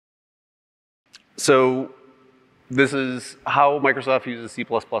So this is how Microsoft uses C++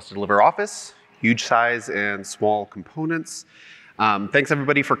 to deliver Office, huge size and small components. Thanks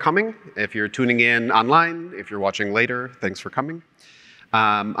everybody for coming. If you're tuning in online, if you're watching later, thanks for coming.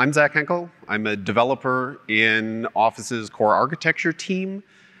 I'm Zach Henkel. I'm a developer in Office's core architecture team.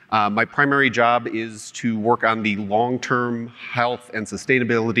 My primary job is to work on the long-term health and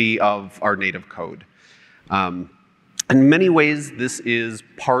sustainability of our native code. In many ways, this is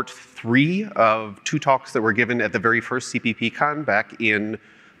part 3 of 2 talks that were given at the very first CppCon back in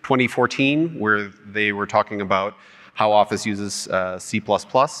 2014, where they were talking about how Office uses C++.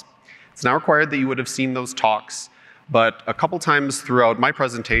 It's now required that you would have seen those talks, but a couple times throughout my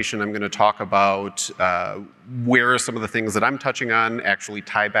presentation, I'm going to talk about where some of the things that I'm touching on actually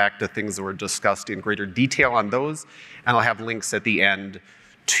tie back to things that were discussed in greater detail on those, and I'll have links at the end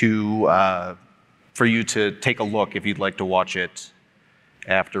to for you to take a look if you'd like to watch it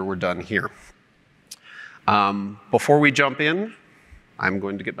after we're done here. Before we jump in, I'm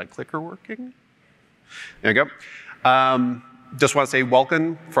going to get my clicker working. There you go. Just want to say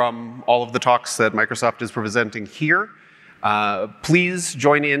welcome from all of the talks that Microsoft is presenting here. Please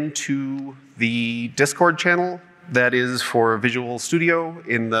join in to the Discord channel that is for Visual Studio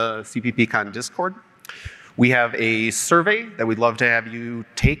in the CppCon Discord. We have a survey that we'd love to have you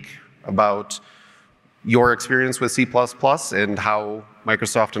take about your experience with C++ and how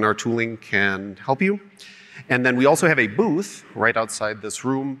Microsoft and our tooling can help you. And then we also have a booth right outside this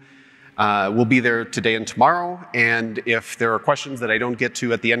room. We'll be there today and tomorrow, and if there are questions that I don't get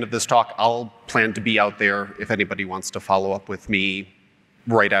to at the end of this talk, I'll plan to be out there if anybody wants to follow up with me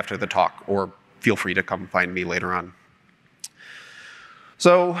right after the talk, or feel free to come find me later on.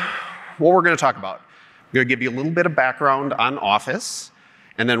 So what we're going to talk about, I'm going to give you a little bit of background on Office,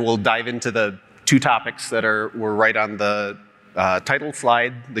 and then we'll dive into the 2 topics that were right on the title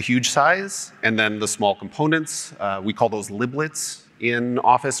slide, the huge size, and then the small components. We call those liblets in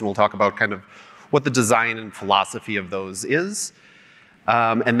Office, and we'll talk about kind of what the design and philosophy of those is.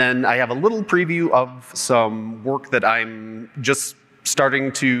 And then I have a little preview of some work that I'm just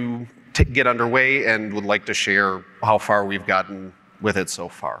starting to get underway and would like to share how far we've gotten with it so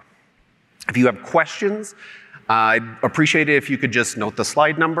far. If you have questions, I'd appreciate it if you could just note the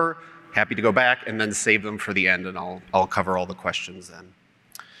slide number. Happy to go back and then save them for the end, and I'll cover all the questions then.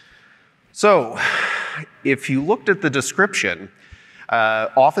 So if you looked at the description,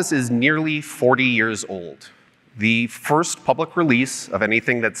 Office is nearly 40 years old. The first public release of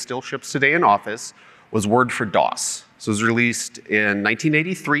anything that still ships today in Office was Word for DOS. So it was released in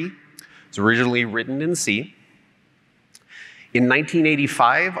 1983. It was originally written in C. In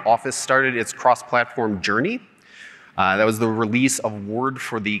 1985, Office started its cross-platform journey. That was the release of Word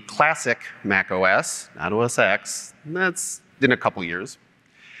for the classic Mac OS, not OS X. That's in a couple years.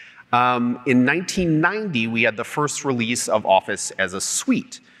 In 1990, we had the first release of Office as a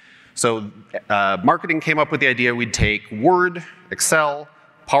suite. So marketing came up with the idea we'd take Word, Excel,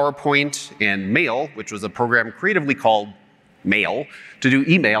 PowerPoint, and Mail, which was a program creatively called Mail, to do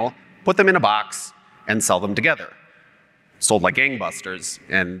email, put them in a box, and sell them together. Sold like gangbusters,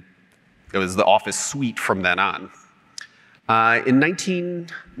 and it was the Office suite from then on. In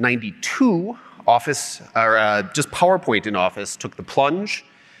 1992, just PowerPoint in Office took the plunge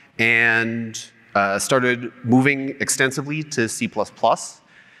and started moving extensively to C++.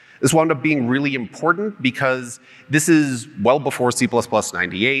 This wound up being really important because this is well before C++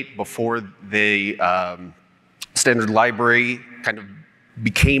 98, before the standard library kind of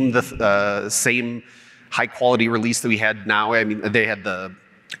became the same high-quality release that we had now. I mean, they had the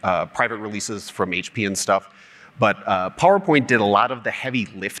private releases from HP and stuff. But PowerPoint did a lot of the heavy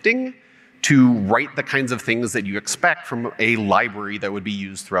lifting to write the kinds of things that you expect from a library that would be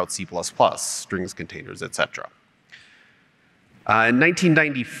used throughout C++, strings, containers, etc. In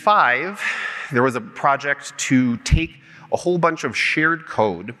 1995, there was a project to take a whole bunch of shared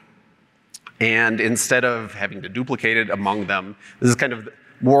code, and instead of having to duplicate it among them, this is kind of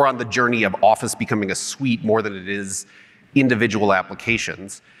more on the journey of Office becoming a suite more than it is individual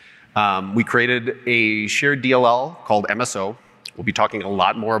applications. We created a shared DLL called MSO. We'll be talking a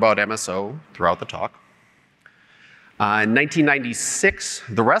lot more about MSO throughout the talk. In 1996,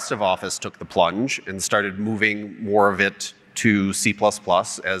 the rest of Office took the plunge and started moving more of it to C++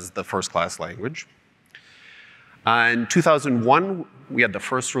 as the first-class language. In 2001, we had the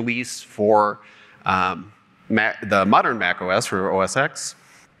first release for the modern Mac OS, for OS X.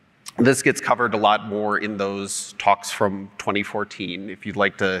 This gets covered a lot more in those talks from 2014. If you'd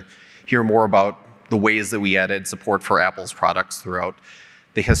like to hear more about the ways that we added support for Apple's products throughout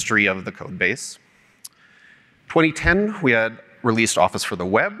the history of the code base. 2010, we had released Office for the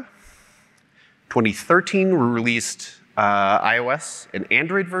web. 2013, we released iOS and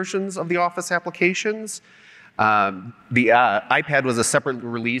Android versions of the Office applications. The iPad was a separate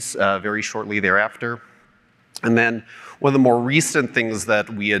release very shortly thereafter. And then one of the more recent things that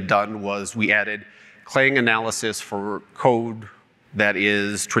we had done was we added Clang analysis for code that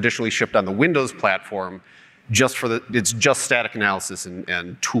is traditionally shipped on the Windows platform. It's just static analysis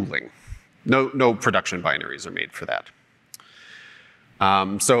and tooling. No production binaries are made for that.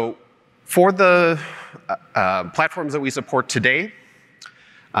 So for the platforms that we support today,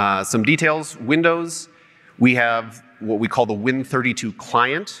 some details. Windows, we have what we call the Win32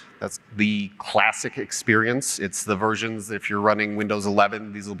 client. That's the classic experience. It's the versions, if you're running Windows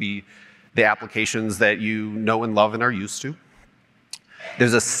 11, these will be the applications that you know and love and are used to.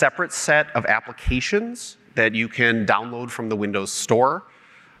 There's a separate set of applications that you can download from the Windows Store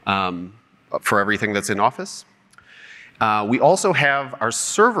for everything that's in Office. We also have our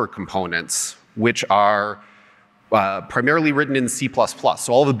server components, which are primarily written in C++.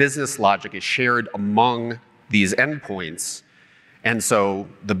 So all the business logic is shared among these endpoints. And so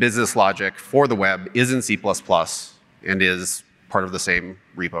the business logic for the web is in C++ and is part of the same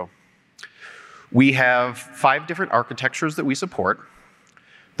repo. We have 5 different architectures that we support: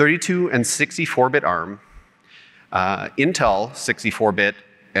 32 and 64-bit ARM, Intel 64-bit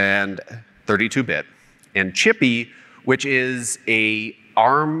and 32-bit, and Chippy, which is a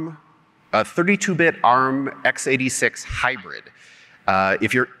 32-bit ARM x86 hybrid.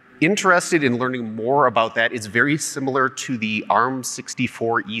 If you're interested in learning more about that, it's very similar to the ARM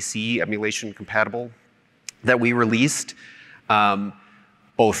 64 EC emulation compatible that we released.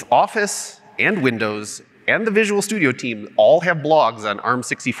 Both Office and Windows and the Visual Studio team all have blogs on ARM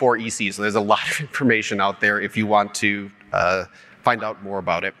 64 EC, so there's a lot of information out there if you want to find out more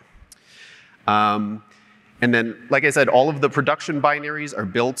about it. And then, like I said, all of the production binaries are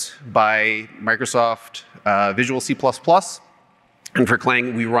built by Microsoft Visual C++. And for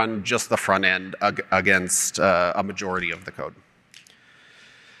Clang, we run just the front end against a majority of the code.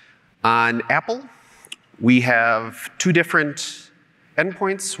 On Apple, we have 2 different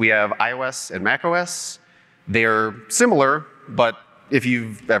endpoints. We have iOS and macOS. They're similar, but if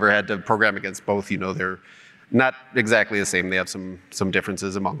you've ever had to program against both, you know they're not exactly the same. They have some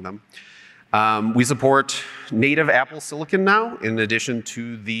differences among them. We support native Apple silicon now, in addition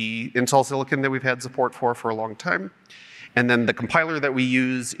to the Intel silicon that we've had support for a long time. And then the compiler that we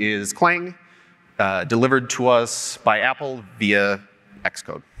use is Clang, delivered to us by Apple via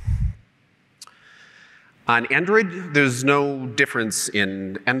Xcode. On Android, there's no difference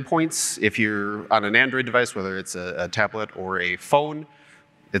in endpoints. If you're on an Android device, whether it's a tablet or a phone,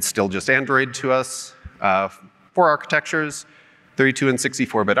 it's still just Android to us. 4 architectures: 32 and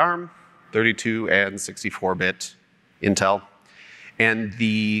 64-bit ARM, 32 and 64-bit Intel. And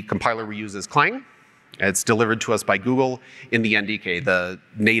the compiler we use is Clang. It's delivered to us by Google in the NDK, the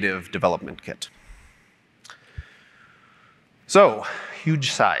native development kit. So,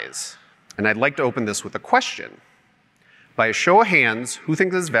 huge size. And I'd like to open this with a question. By a show of hands, who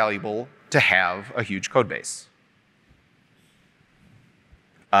thinks it's valuable to have a huge code base?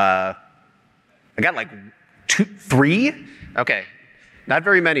 I got like 2, 3? Okay, not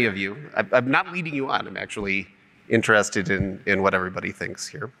very many of you. I'm not leading you on. I'm actually interested in what everybody thinks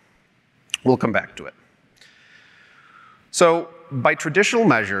here. We'll come back to it. So, by traditional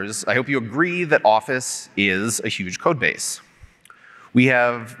measures, I hope you agree that Office is a huge code base. We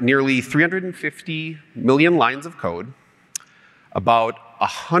have nearly 350 million lines of code, about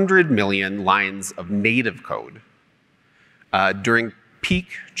 100 million lines of native code. During peak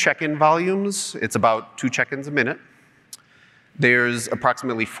check-in volumes, it's about 2 check-ins a minute. There's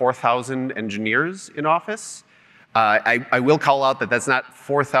approximately 4,000 engineers in Office. I will call out that that's not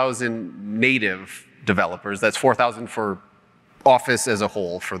 4,000 native developers. That's 4,000 for Office as a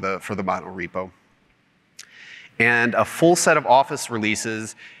whole, for the mono repo. And a full set of Office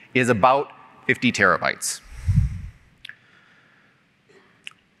releases is about 50 terabytes.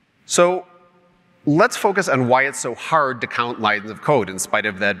 So let's focus on why it's so hard to count lines of code, in spite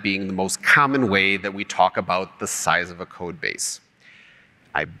of that being the most common way that we talk about the size of a code base.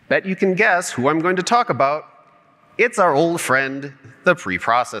 I bet you can guess who I'm going to talk about. It's our old friend, the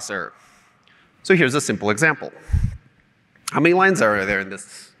preprocessor. So here's a simple example. How many lines are there in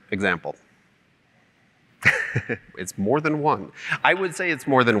this example? It's more than 1. I would say it's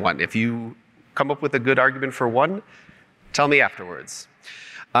more than 1. If you come up with a good argument for 1, tell me afterwards.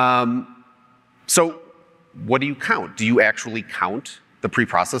 So what do you count? Do you actually count the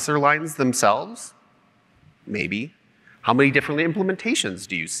preprocessor lines themselves? Maybe. How many different implementations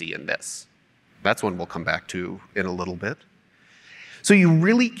do you see in this? That's one we'll come back to in a little bit. So you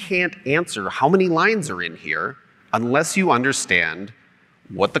really can't answer how many lines are in here unless you understand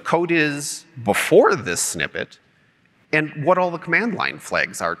what the code is before this snippet and what all the command line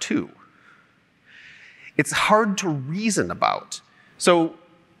flags are too. It's hard to reason about. So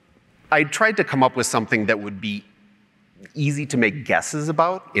I tried to come up with something that would be easy to make guesses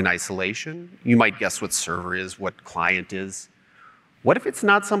about in isolation. You might guess what server is, what client is. What if it's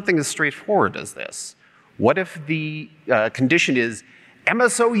not something as straightforward as this? What if the condition is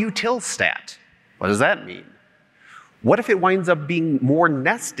MSO util stat? What does that mean? What if it winds up being more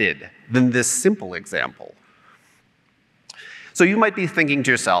nested than this simple example? So you might be thinking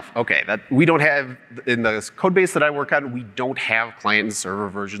to yourself, okay, that we don't have, in the code base that I work on, we don't have client and server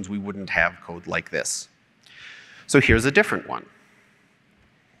versions. We wouldn't have code like this. So here's a different one.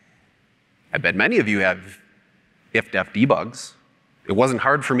 I bet many of you have if-def debugs. It wasn't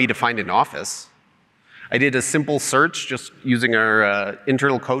hard for me to find in Office. I did a simple search just using our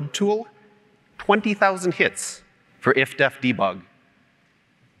internal code tool, 20,000 hits for if-def debug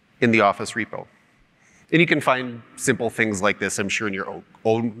in the Office repo. And you can find simple things like this, I'm sure, in your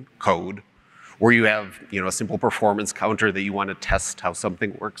own code, where you have a simple performance counter that you want to test how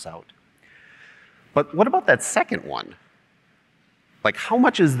something works out. But what about that second one? Like, how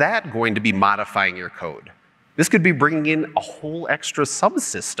much is that going to be modifying your code? This could be bringing in a whole extra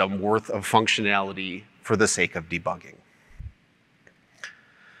subsystem worth of functionality for the sake of debugging.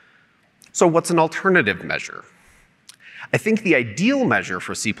 So what's an alternative measure? I think the ideal measure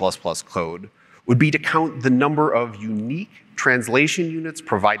for C++ code would be to count the number of unique translation units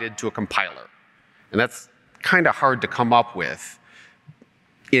provided to a compiler. And that's kind of hard to come up with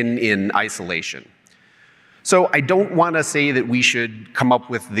in isolation. So I don't want to say that we should come up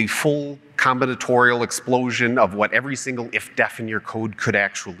with the full combinatorial explosion of what every single if-def in your code could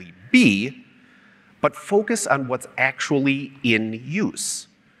actually be, but focus on what's actually in use.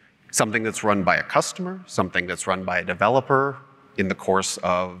 Something that's run by a customer, something that's run by a developer in the course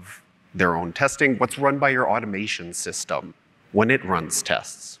of their own testing, what's run by your automation system when it runs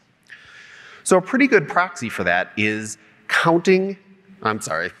tests. So a pretty good proxy for that is counting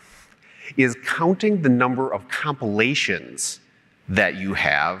the number of compilations that you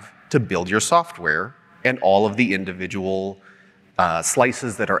have to build your software and all of the individual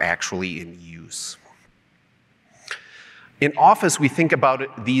slices that are actually in use. In Office, we think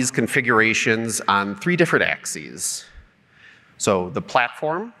about these configurations on 3 different axes. So the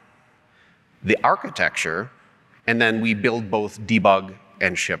platform, the architecture, and then we build both debug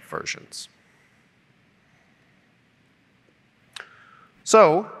and ship versions.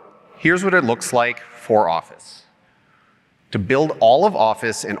 So here's what it looks like for Office. To build all of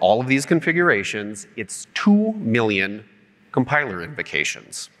Office and all of these configurations, it's 2 million compiler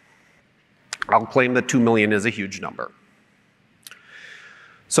invocations. I'll claim that 2 million is a huge number.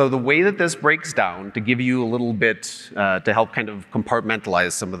 So the way that this breaks down, to give you a little bit, to help kind of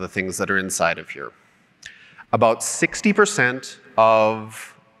compartmentalize some of the things that are inside of here. About 60%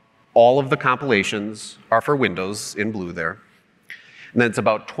 of all of the compilations are for Windows, in blue there. And then it's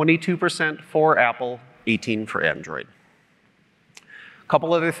about 22% for Apple, 18% for Android. A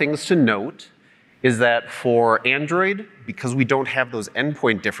couple other things to note is that for Android, because we don't have those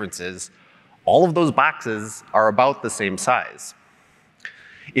endpoint differences, all of those boxes are about the same size.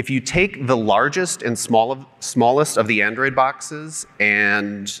 If you take the largest and smallest of the Android boxes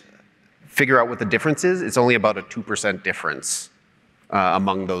and figure out what the difference is, it's only about a 2% difference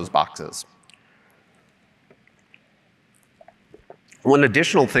among those boxes. One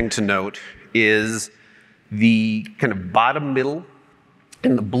additional thing to note is the kind of bottom middle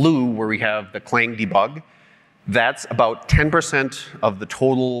in the blue where we have the Clang debug. That's about 10% of the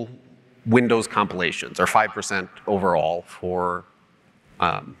total Windows compilations, or 5% overall for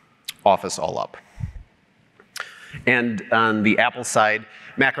Office all up. And on the Apple side,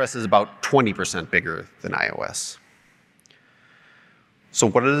 macOS is about 20% bigger than iOS. So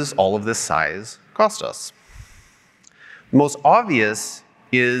what does all of this size cost us? The most obvious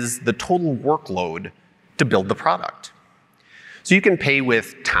is the total workload to build the product. So you can pay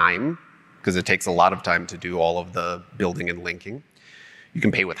with time, because it takes a lot of time to do all of the building and linking. You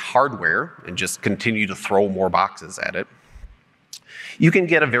can pay with hardware and just continue to throw more boxes at it. You can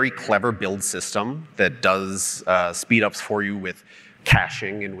get a very clever build system that does speed-ups for you with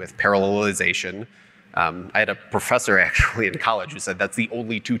caching and with parallelization. I had a professor actually in college who said that's the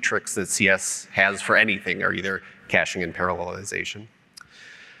only 2 tricks that CS has for anything are either caching and parallelization.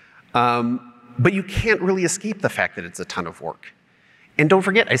 But you can't really escape the fact that it's a ton of work. And don't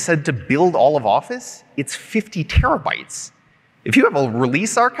forget, I said to build all of Office, it's 50 terabytes. If you have a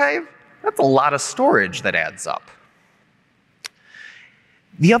release archive, that's a lot of storage that adds up.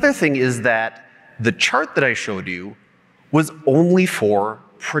 The other thing is that the chart that I showed you was only for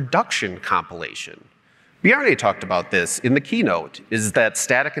production compilation. Bjarne talked about this in the keynote, is that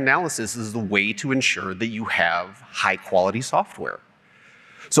static analysis is the way to ensure that you have high quality software.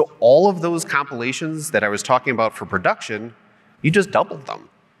 So all of those compilations that I was talking about for production, you just doubled them.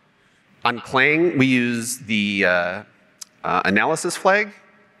 On Clang, we use the analysis flag,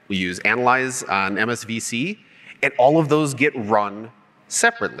 we use analyze on MSVC, and all of those get run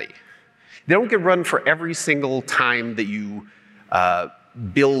separately. They don't get run for every single time that you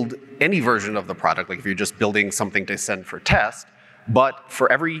build any version of the product, like if you're just building something to send for test, but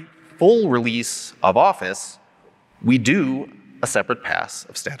for every full release of Office, we do a separate pass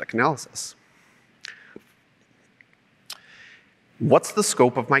of static analysis. What's the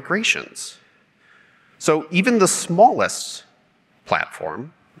scope of migrations? So even the smallest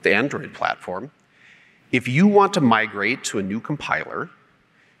platform, the Android platform, if you want to migrate to a new compiler,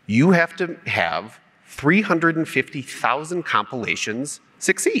 you have to have 350,000 compilations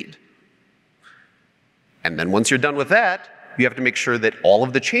succeed. And then once you're done with that, you have to make sure that all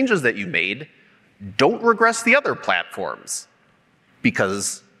of the changes that you made don't regress the other platforms,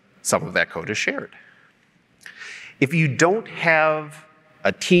 because some of that code is shared. If you don't have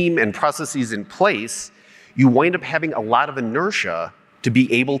a team and processes in place, you wind up having a lot of inertia to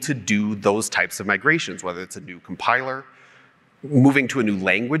be able to do those types of migrations, whether it's a new compiler, moving to a new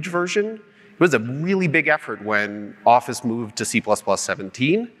language version. It was a really big effort when Office moved to C++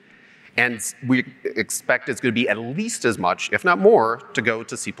 17, and we expect it's going to be at least as much, if not more, to go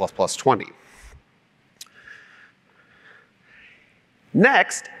to C++ 20.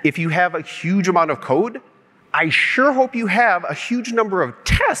 Next, if you have a huge amount of code, I sure hope you have a huge number of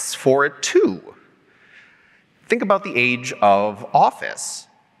tests for it too. Think about the age of Office.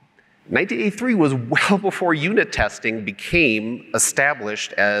 1983 was well before unit testing became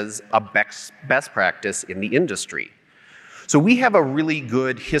established as a best practice in the industry. So we have a really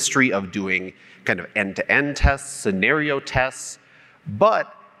good history of doing kind of end-to-end tests, scenario tests,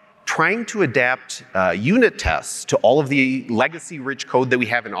 but trying to adapt unit tests to all of the legacy-rich code that we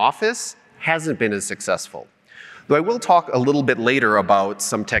have in Office hasn't been as successful. Though I will talk a little bit later about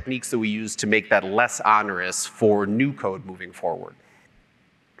some techniques that we use to make that less onerous for new code moving forward.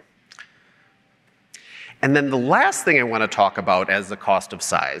 And then the last thing I want to talk about as the cost of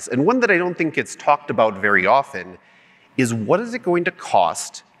size, and one that I don't think gets talked about very often, is what is it going to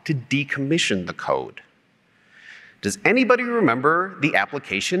cost to decommission the code? Does anybody remember the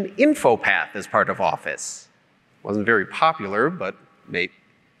application info path as part of Office? Wasn't very popular, but maybe,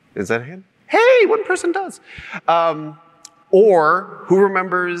 is that a hand? Hey, one person does. Or who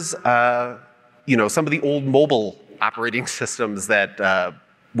remembers some of the old mobile operating systems that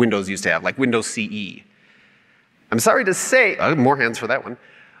Windows used to have, like Windows CE? I'm sorry to say, more hands for that one.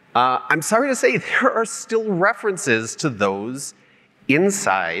 I'm sorry to say there are still references to those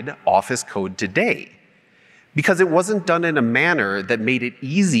inside Office code today, because it wasn't done in a manner that made it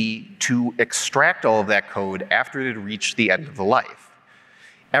easy to extract all of that code after it had reached the end of the life.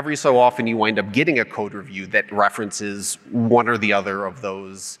 Every so often you wind up getting a code review that references one or the other of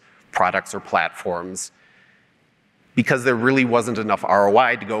those products or platforms, because there really wasn't enough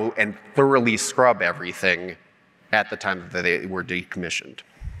ROI to go and thoroughly scrub everything at the time that they were decommissioned.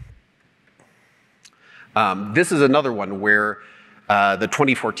 This is another one where the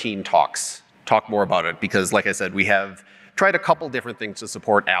 2014 talks talk more about it, because like I said, we have tried a couple different things to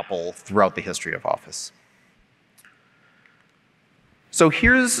support Apple throughout the history of Office. So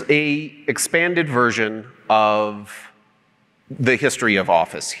here's a expanded version of the history of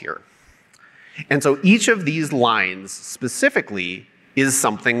Office here. And so each of these lines specifically is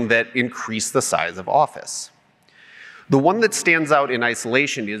something that increased the size of Office. The one that stands out in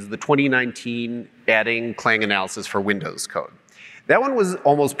isolation is the 2019 adding Clang analysis for Windows code. That one was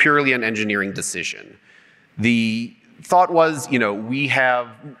almost purely an engineering decision. The thought was, we have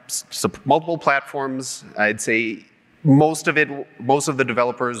multiple platforms. I'd say most of the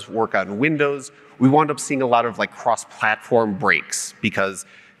developers work on Windows. We wound up seeing a lot of cross-platform breaks because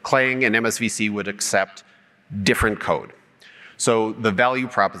Clang and MSVC would accept different code. So the value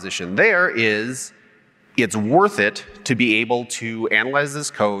proposition there is it's worth it to be able to analyze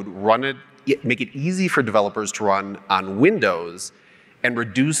this code, run it, make it easy for developers to run on Windows, and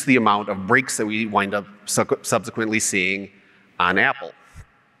reduce the amount of breaks that we wind up subsequently seeing on Apple.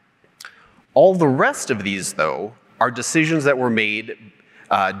 All the rest of these, though, are decisions that were made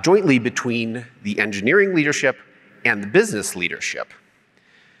jointly between the engineering leadership and the business leadership.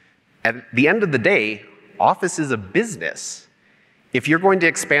 At the end of the day, Office is a business. If you're going to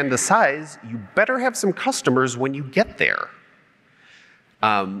expand the size, you better have some customers when you get there.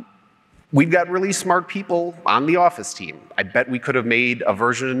 We've got really smart people on the Office team. I bet we could have made a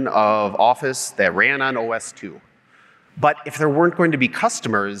version of Office that ran on OS 2. But if there weren't going to be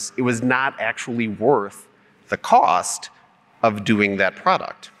customers, it was not actually worth the cost of doing that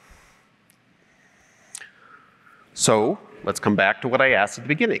product. So let's come back to what I asked at the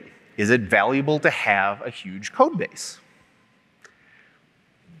beginning. Is it valuable to have a huge code base?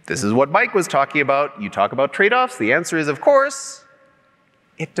 This is what Mike was talking about. You talk about trade-offs. The answer is, of course,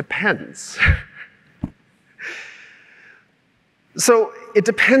 it depends. So it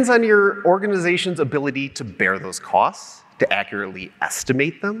depends on your organization's ability to bear those costs, to accurately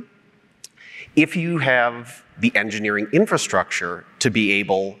estimate them, if you have the engineering infrastructure to be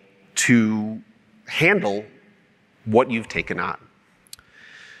able to handle what you've taken on.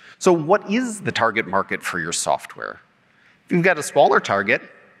 So what is the target market for your software? If you've got a smaller target,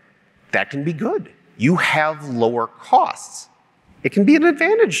 that can be good. You have lower costs. It can be an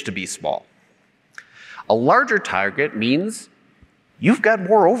advantage to be small. A larger target means you've got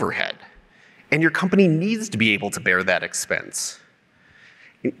more overhead, and your company needs to be able to bear that expense.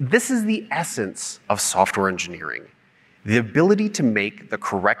 This is the essence of software engineering, the ability to make the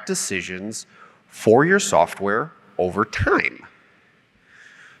correct decisions for your software over time.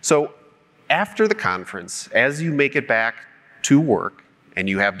 So after the conference, as you make it back to work and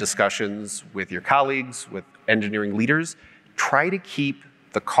you have discussions with your colleagues, with engineering leaders, try to keep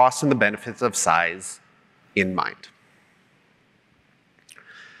the costs and the benefits of size in mind.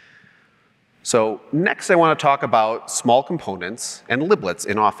 So next I want to talk about small components and liblets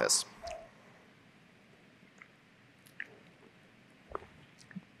in Office.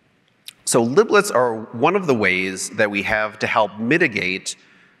 So liblets are one of the ways that we have to help mitigate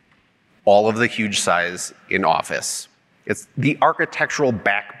all of the huge size in Office. It's the architectural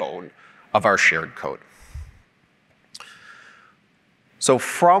backbone of our shared code. So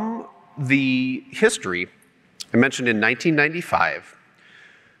from the history, I mentioned in 1995,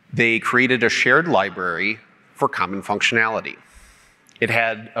 they created a shared library for common functionality. It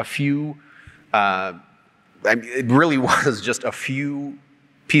had a few, it really was just a few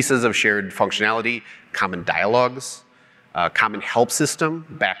pieces of shared functionality, common dialogues, common help system,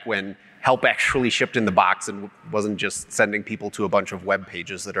 back when help actually shipped in the box and wasn't just sending people to a bunch of web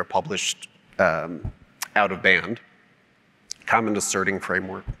pages that are published out of band. Common asserting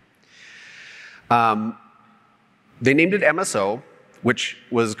framework. They named it MSO, which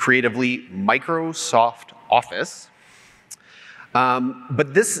was creatively Microsoft Office.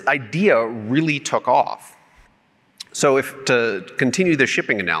 But this idea really took off. So to continue the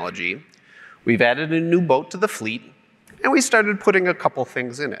shipping analogy, we've added a new boat to the fleet, and we started putting a couple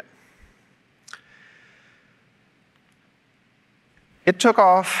things in it. It took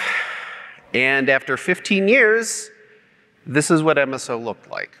off, and after 15 years, this is what MSO looked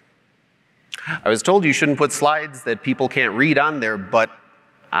like. I was told you shouldn't put slides that people can't read on there, but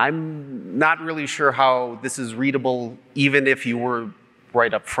I'm not really sure how this is readable even if you were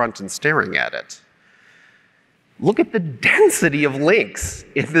right up front and staring at it. Look at the density of links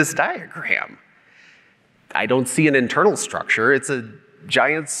in this diagram. I don't see an internal structure. It's a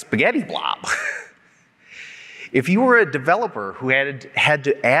giant spaghetti blob. If you were a developer who had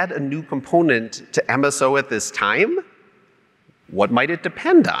to add a new component to MSO at this time, what might it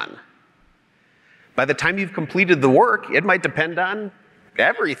depend on? By the time you've completed the work, it might depend on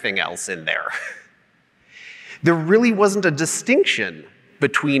everything else in there. There really wasn't a distinction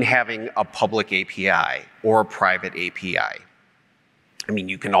between having a public API or a private API. I mean,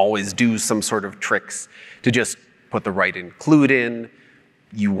 you can always do some sort of tricks to just put the right include in.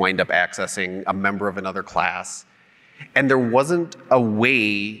 You wind up accessing a member of another class. And there wasn't a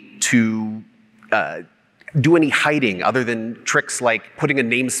way to do any hiding other than tricks like putting a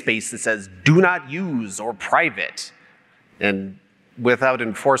namespace that says do not use or private. And without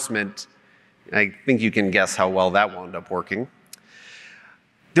enforcement, I think you can guess how well that wound up working.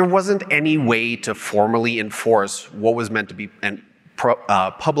 There wasn't any way to formally enforce what was meant to be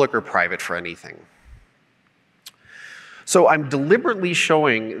public or private for anything. So I'm deliberately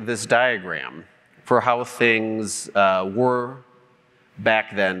showing this diagram for how things were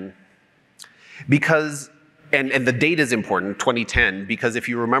back then because, and the date is important, 2010, because if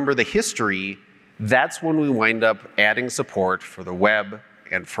you remember the history, that's when we wind up adding support for the web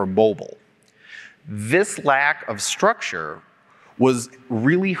and for mobile. This lack of structure was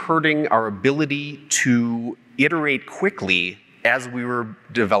really hurting our ability to iterate quickly as we were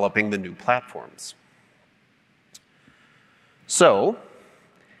developing the new platforms. So,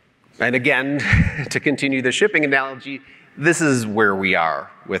 and again, to continue the shipping analogy, this is where we are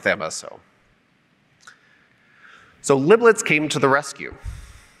with MSO. So liblets came to the rescue.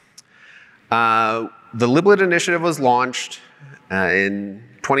 The liblet initiative was launched in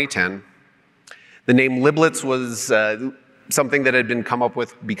 2010. The name liblets was something that had been come up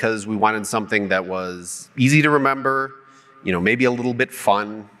with because we wanted something that was easy to remember, maybe a little bit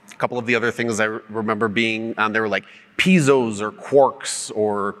fun. A couple of the other things I remember being on there were like piezos or quarks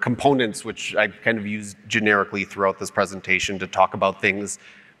or components, which I kind of used generically throughout this presentation to talk about things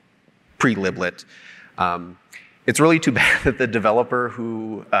pre-liblet. It's really too bad that the developer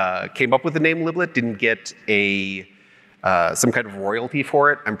who came up with the name liblet didn't get some kind of royalty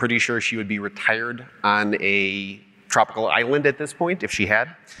for it. I'm pretty sure she would be retired on a tropical island at this point if she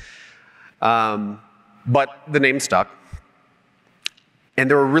had. But the name stuck. And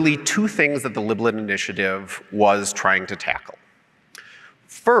there were really two things that the liblet initiative was trying to tackle.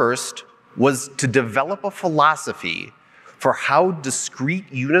 First was to develop a philosophy for how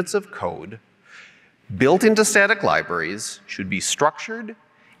discrete units of code built into static libraries should be structured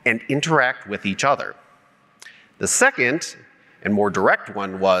and interact with each other. The second and more direct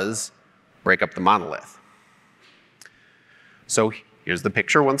one was break up the monolith. So here's the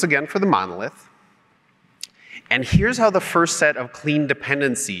picture once again for the monolith. And here's how the first set of clean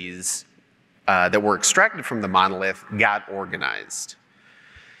dependencies that were extracted from the monolith got organized.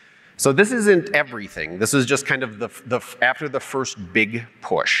 So this isn't everything. This is just kind of after the first big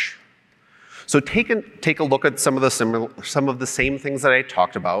push. So take a look at some of the same things that I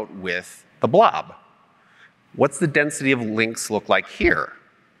talked about with the blob. What's the density of links look like here?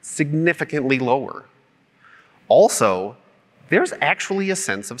 Significantly lower. Also, there's actually a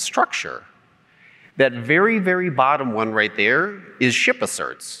sense of structure. That very, very bottom one right there is ship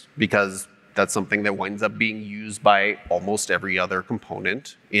asserts, because that's something that winds up being used by almost every other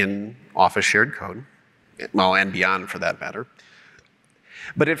component in Office shared code, well, and beyond for that matter.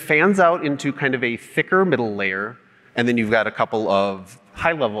 But it fans out into kind of a thicker middle layer, and then you've got a couple of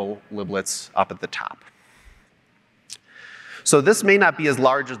high-level liblets up at the top. So this may not be as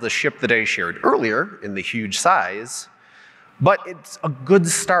large as the ship that I shared earlier in the huge size, but it's a good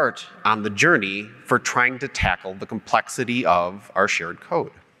start on the journey for trying to tackle the complexity of our shared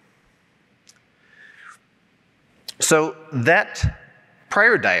code. So that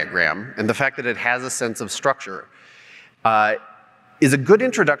prior diagram and the fact that it has a sense of structure is a good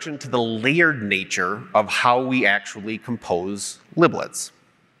introduction to the layered nature of how we actually compose liblets.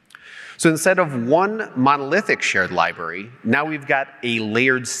 So instead of one monolithic shared library, now we've got a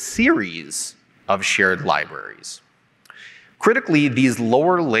layered series of shared libraries. Critically, these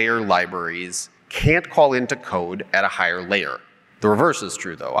lower layer libraries can't call into code at a higher layer. The reverse is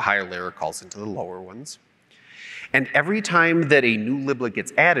true, though. A higher layer calls into the lower ones. And every time that a new liblet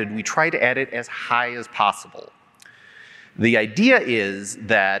gets added, we try to add it as high as possible. The idea is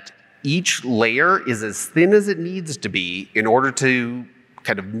that each layer is as thin as it needs to be in order to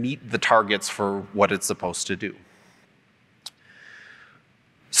kind of meet the targets for what it's supposed to do.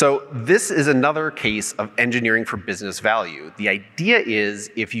 So this is another case of engineering for business value. The idea is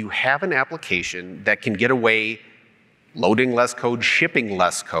if you have an application that can get away loading less code, shipping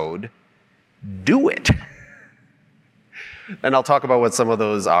less code, do it. And I'll talk about what some of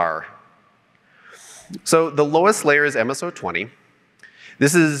those are. So the lowest layer is MSO20.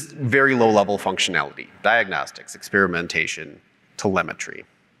 This is very low-level functionality, diagnostics, experimentation, telemetry.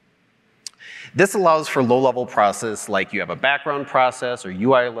 This allows for low-level process like you have a background process or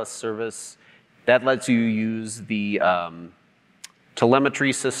UILS service. That lets you use the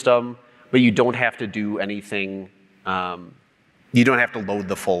telemetry system, but you don't have to do anything. You don't have to load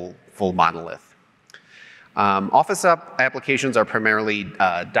the full monolith. Office applications are primarily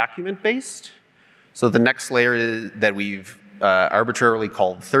document-based. So the next layer that we've arbitrarily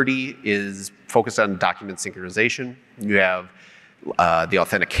called 30 is focused on document synchronization. You have the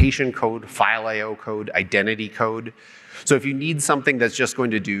authentication code, file IO code, identity code. So if you need something that's just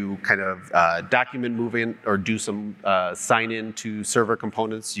going to do kind of document movement or do some sign in to server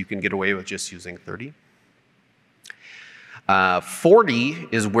components, you can get away with just using 30. 40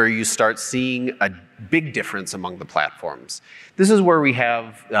 is where you start seeing a big difference among the platforms. This is where we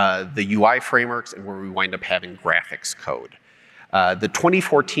have the UI frameworks and where we wind up having graphics code. The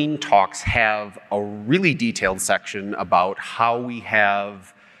 2014 talks have a really detailed section about how we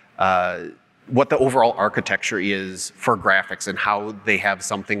have, what the overall architecture is for graphics and how they have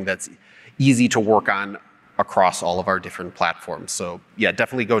something that's easy to work on across all of our different platforms. So yeah,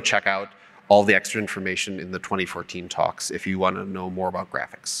 definitely go check out all the extra information in the 2014 talks if you want to know more about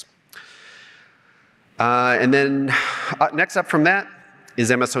graphics. And then next up from that is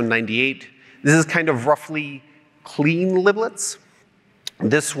MSO98. This is kind of roughly clean liblets.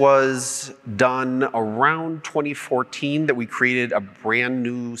 This was done around 2014 that we created a brand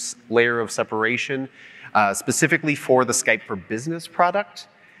new layer of separation specifically for the Skype for Business product.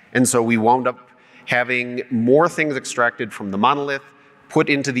 And so we wound up having more things extracted from the monolith, put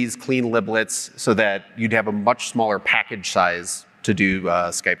into these clean liblets so that you'd have a much smaller package size to do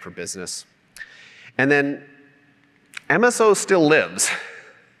Skype for Business. And then MSO still lives.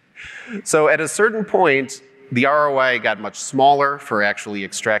 So at a certain point, the ROI got much smaller for actually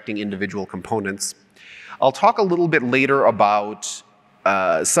extracting individual components. I'll talk a little bit later about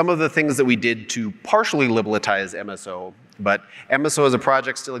some of the things that we did to partially libletize MSO, but MSO as a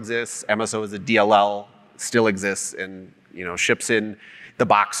project still exists, MSO as a DLL still exists and ships in the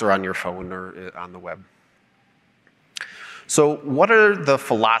box or on your phone or on the web. So what are the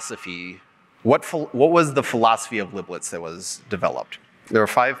philosophy? What was the philosophy of liblets that was developed? There are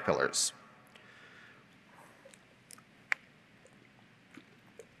 5 pillars.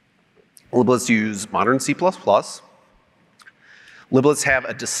 Liblets use modern C++. Liblets have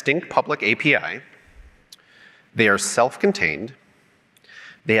a distinct public API. They are self-contained.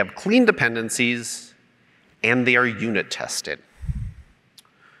 They have clean dependencies, and they are unit tested.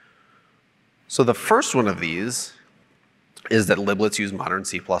 So the first one of these is that liblets use modern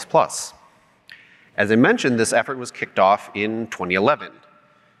C++. As I mentioned, this effort was kicked off in 2011.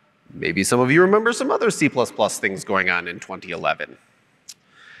 Maybe some of you remember some other C++ things going on in 2011.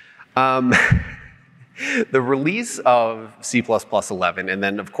 The release of C++ 11, and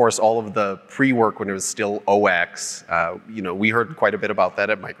then of course all of the pre-work when it was still OX, we heard quite a bit about that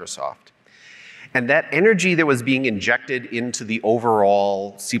at Microsoft. And that energy that was being injected into the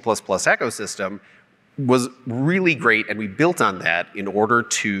overall C++ ecosystem was really great, and we built on that in order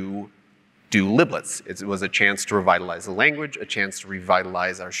to do liblets. It was a chance to revitalize the language, a chance to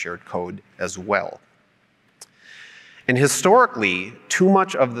revitalize our shared code as well. And historically, too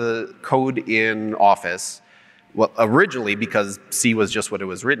much of the code in Office, well, originally because C was just what it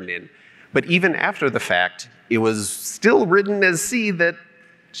was written in, but even after the fact, it was still written as C that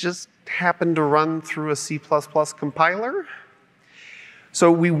just happened to run through a C++ compiler. So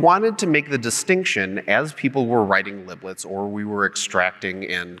we wanted to make the distinction as people were writing liblets or we were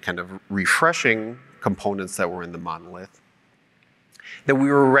extracting and kind of refreshing components that were in the monolith, that we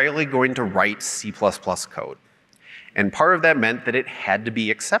were rarely going to write C++ code. And part of that meant that it had to be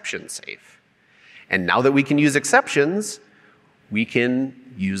exception safe. And now that we can use exceptions, we can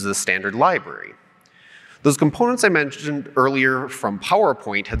use the standard library. Those components I mentioned earlier from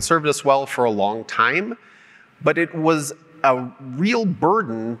PowerPoint had served us well for a long time, but it was a real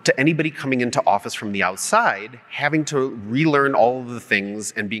burden to anybody coming into Office from the outside, having to relearn all of the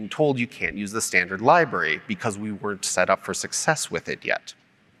things and being told you can't use the standard library because we weren't set up for success with it yet.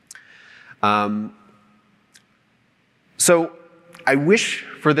 So I wish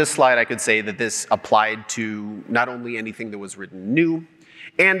for this slide I could say that this applied to not only anything that was written new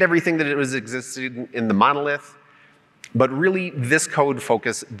and everything that it was existing in the monolith, but really this code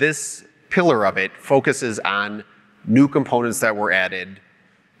focus, this pillar of it focuses on new components that were added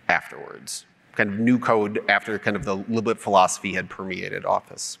afterwards, kind of new code after kind of the liblet philosophy had permeated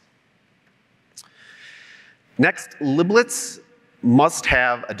Office. Next, liblets must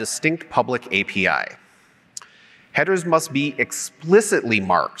have a distinct public API. Headers must be explicitly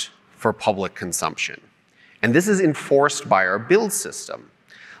marked for public consumption. And this is enforced by our build system.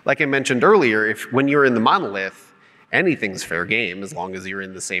 Like I mentioned earlier, when you're in the monolith, anything's fair game. As long as you're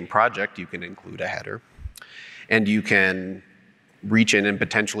in the same project, you can include a header. And you can reach in and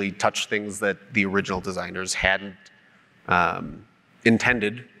potentially touch things that the original designers hadn't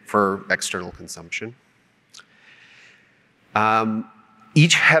intended for external consumption.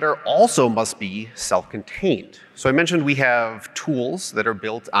 Each header also must be self-contained. So I mentioned we have tools that are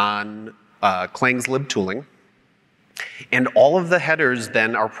built on Klang's lib tooling. And all of the headers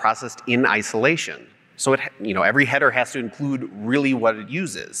then are processed in isolation. So every header has to include really what it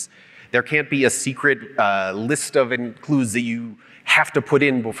uses. There can't be a secret list of includes that you have to put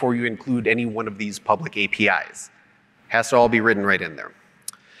in before you include any one of these public APIs. It has to all be written right in there.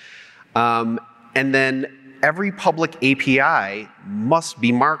 And then every public API must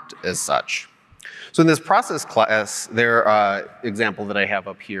be marked as such. So in this process class, example that I have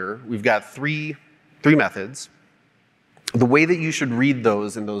up here, we've got three methods. The way that you should read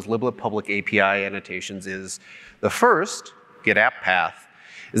those in those liblet public API annotations is the first, get app path,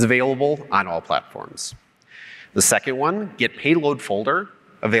 is available on all platforms. The second one, get payload folder,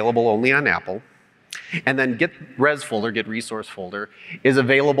 available only on Apple. And then get res folder, get resource folder, is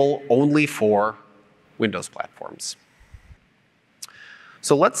available only for Windows platforms.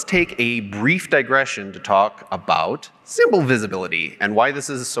 So let's take a brief digression to talk about symbol visibility and why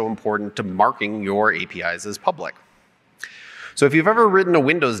this is so important to marking your APIs as public. So if you've ever written a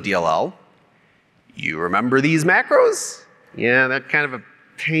Windows DLL, you remember these macros? Yeah, they're kind of a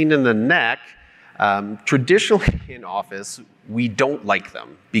pain in the neck. Traditionally in Office, we don't like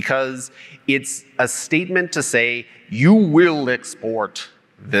them because it's a statement to say, you will export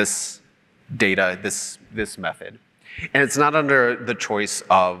this data, this method. And it's not under the choice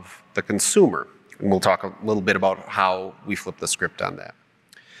of the consumer. And we'll talk a little bit about how we flip the script on that.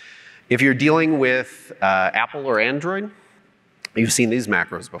 If you're dealing with Apple or Android, you've seen these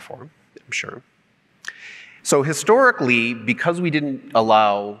macros before, I'm sure. So historically, because we didn't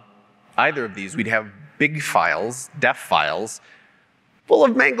allow either of these, we'd have big files, def files, full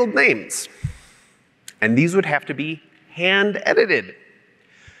of mangled names. And these would have to be hand edited.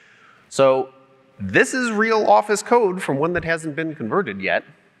 So this is real Office code from one that hasn't been converted yet.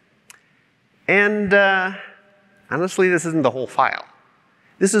 And honestly, this isn't the whole file.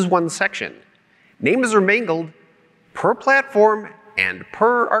 This is one section. Names are mangled per platform and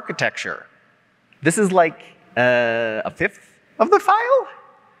per architecture. This is like a fifth of the file.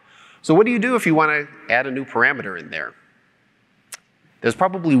 So what do you do if you want to add a new parameter in there? There's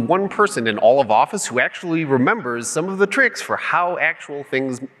probably one person in all of Office who actually remembers some of the tricks for how actual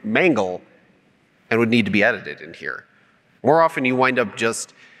things mangle and would need to be edited in here. More often you wind up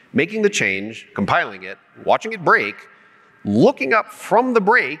just making the change, compiling it, watching it break, looking up from the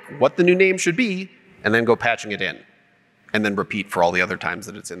break what the new name should be, and then go patching it in. And then repeat for all the other times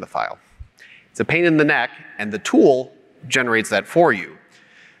that it's in the file. It's a pain in the neck, and the tool generates that for you.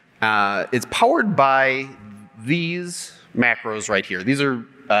 It's powered by these macros right here. These are,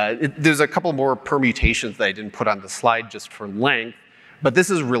 there's a couple more permutations that I didn't put on the slide just for length, but this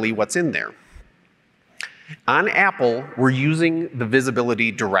is really what's in there. On Apple, we're using the visibility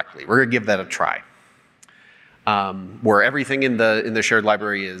directly. We're going to give that a try. Where everything in the shared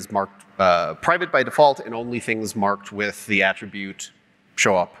library is marked private by default, and only things marked with the attribute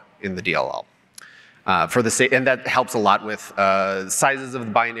show up in the DLL. And that helps a lot with sizes of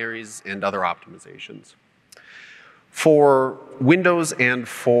the binaries and other optimizations. For Windows and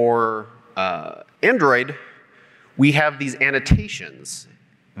for Android, we have these annotations.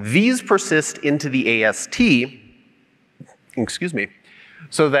 These persist into the AST, excuse me,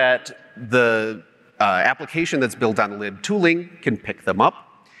 so that the application that's built on lib tooling can pick them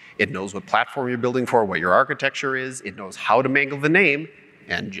up. It knows what platform you're building for, what your architecture is. It knows how to mangle the name,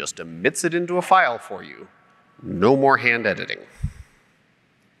 and just emits it into a file for you. No more hand editing.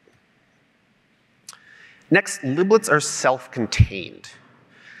 Next, liblets are self-contained.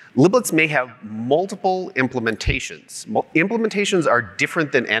 Liblets may have multiple implementations. Implementations are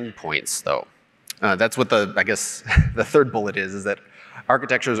different than endpoints, though. That's what I guess the third bullet is that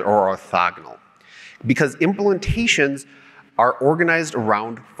architectures are orthogonal. Because implementations are organized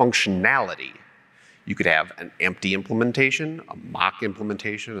around functionality. You could have an empty implementation, a mock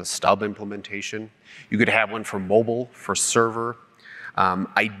implementation, a stub implementation. You could have one for mobile, for server.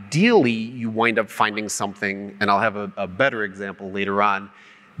 Ideally, you wind up finding something, and I'll have a better example later on,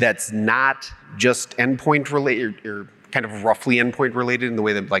 that's not just endpoint related, or kind of roughly endpoint related in the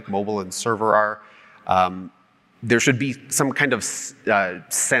way that like mobile and server are. There should be some kind of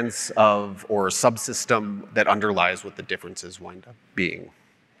sense of or subsystem that underlies what the differences wind up being.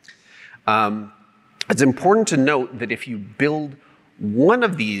 It's important to note that if you build one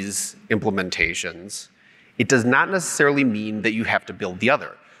of these implementations, it does not necessarily mean that you have to build the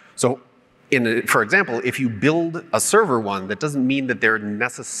other. So for example, if you build a server one, that doesn't mean that there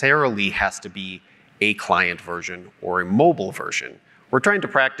necessarily has to be a client version or a mobile version. We're trying to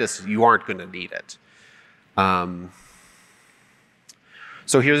practice you aren't going to need it.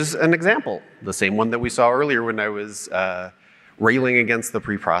 So here's an example, the same one that we saw earlier when I was railing against the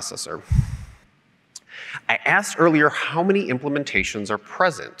preprocessor. I asked earlier how many implementations are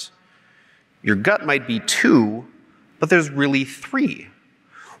present. Your gut might be 2, but there's really 3.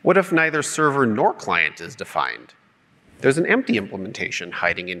 What if neither server nor client is defined? There's an empty implementation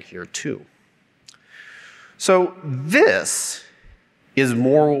hiding in here too. So this is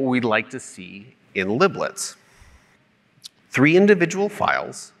more what we'd like to see in liblets. 3 individual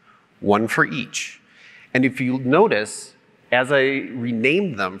files, 1 for each. And if you notice, as I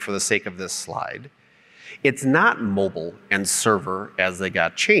renamed them for the sake of this slide, it's not mobile and server as they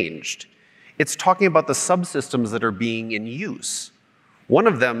got changed. It's talking about the subsystems that are being in use. One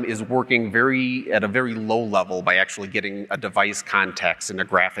of them is working at a very low level by actually getting a device context and a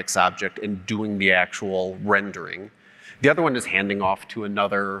graphics object and doing the actual rendering. The other one is handing off to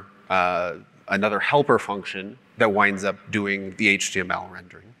another helper function that winds up doing the HTML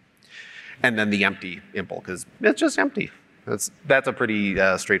rendering. And then the empty impl, because it's just empty. That's a pretty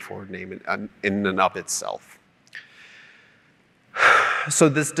straightforward name in and of itself. So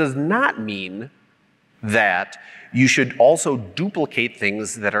this does not mean that you should also duplicate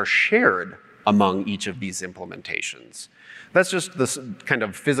things that are shared among each of these implementations. That's just this kind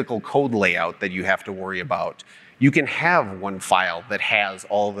of physical code layout that you have to worry about. You can have one file that has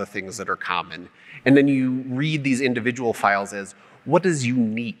all the things that are common, and then you read these individual files as what is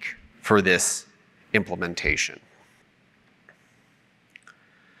unique for this implementation.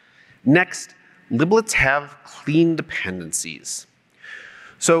 Next, liblets have clean dependencies.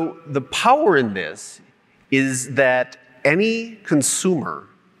 So the power in this is that any consumer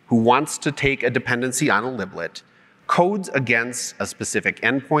who wants to take a dependency on a liblet codes against a specific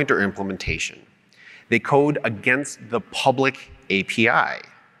endpoint or implementation. They code against the public API.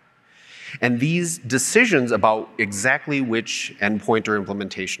 And these decisions about exactly which endpoint or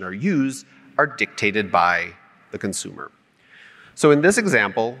implementation are used are dictated by the consumer. So in this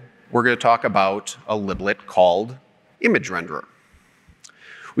example, we're going to talk about a liblet called image renderer.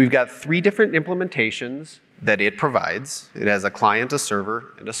 We've got 3 different implementations that it provides. It has a client, a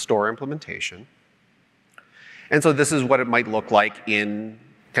server, and a store implementation. And so this is what it might look like in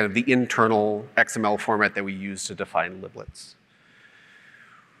kind of the internal XML format that we use to define liblets.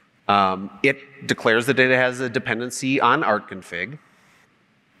 It declares that it has a dependency on artconfig,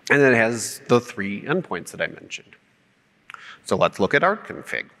 and then it has the 3 endpoints that I mentioned. So let's look at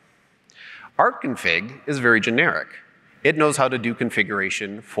artconfig. Artconfig is very generic. It knows how to do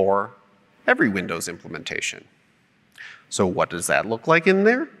configuration for every Windows implementation. So what does that look like in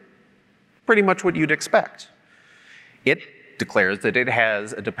there? Pretty much what you'd expect. It declares that it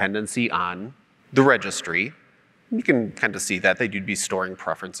has a dependency on the registry. You can kind of see that you'd be storing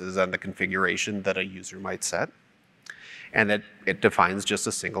preferences on the configuration that a user might set. And that it defines just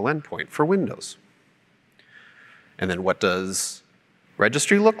a single endpoint for Windows. And then what does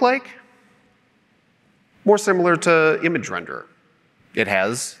registry look like? More similar to image renderer. It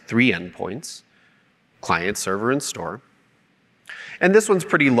has 3 endpoints, client, server, and store. And this one's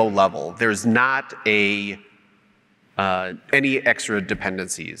pretty low level. There's not any extra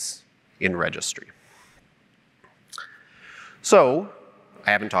dependencies in registry. So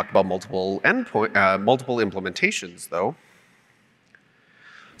I haven't talked about multiple implementations, though.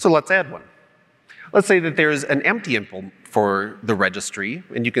 So let's add one. Let's say that there's an empty impl for the registry,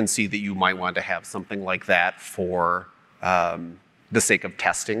 and you can see that you might want to have something like that for the sake of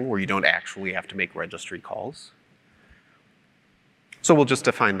testing, where you don't actually have to make registry calls. So we'll just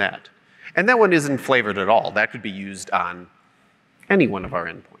define that. And that one isn't flavored at all. That could be used on any one of our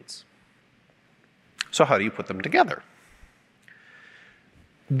endpoints. So how do you put them together?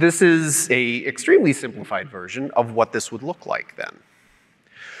 This is an extremely simplified version of what this would look like then.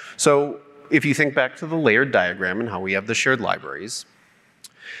 So if you think back to the layered diagram and how we have the shared libraries,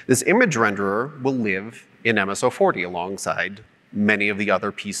 this image renderer will live in MSO40 alongside many of the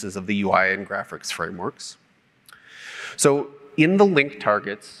other pieces of the UI and graphics frameworks. So in the link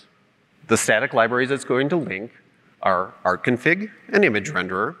targets, the static libraries it's going to link are artconfig and image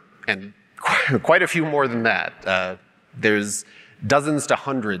renderer, and quite a few more than that. There's dozens to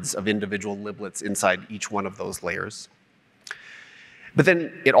hundreds of individual liblets inside each one of those layers. But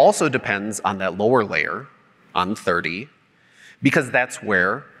then it also depends on that lower layer, on 30, because that's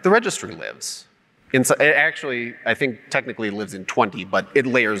where the registry lives. It actually, I think technically it lives in 20, but it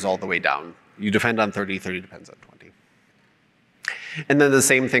layers all the way down. You depend on 30, 30 depends on 20. And then the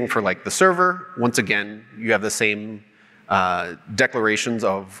same thing for like the server. Once again, you have the same declarations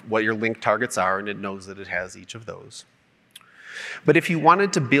of what your link targets are, and it knows that it has each of those. But if you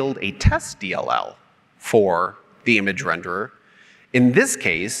wanted to build a test DLL for the image renderer, in this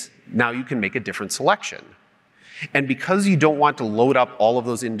case, now you can make a different selection. And because you don't want to load up all of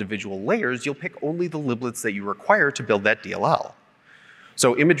those individual layers, you'll pick only the liblets that you require to build that DLL.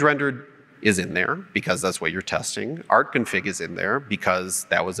 So image rendered is in there because that's what you're testing. Artconfig is in there because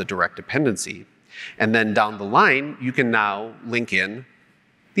that was a direct dependency. And then down the line, you can now link in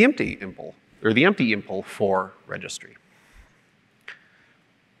the empty impl, or the empty impl for registry.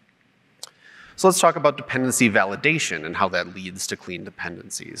 So let's talk about dependency validation and how that leads to clean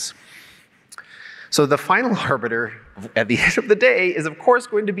dependencies. So the final arbiter at the end of the day is of course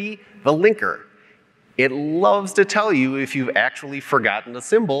going to be the linker. It loves to tell you if you've actually forgotten a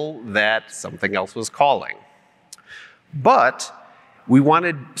symbol that something else was calling. But we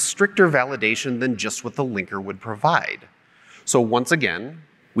wanted stricter validation than just what the linker would provide. So once again,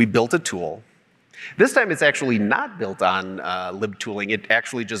 we built a tool This time it's actually not built on lib tooling. It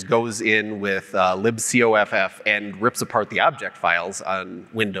actually just goes in with libcoff and rips apart the object files on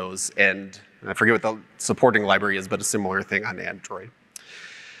Windows, and I forget what the supporting library is, but a similar thing on Android.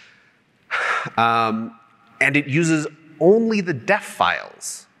 And it uses only the def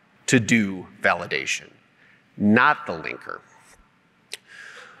files to do validation, not the linker.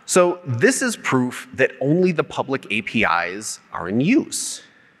 So this is proof that only the public APIs are in use.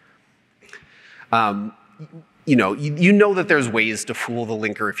 You know that there's ways to fool the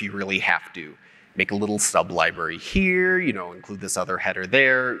linker if you really have to. Make a little sub-library here, include this other header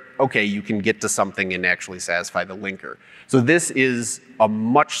there. Okay, you can get to something and actually satisfy the linker. So this is a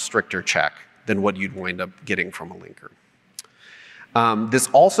much stricter check than what you'd wind up getting from a linker. This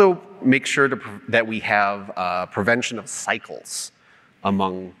also makes sure that we have prevention of cycles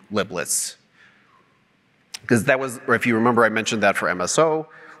among liblets. Because that was, or if you remember, I mentioned that for MSO,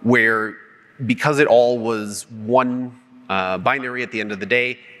 where because it all was one binary at the end of the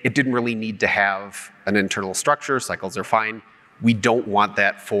day, it didn't really need to have an internal structure. Cycles are fine. We don't want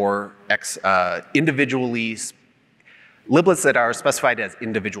that for individually liblets that are specified as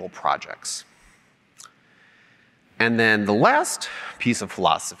individual projects. And then the last piece of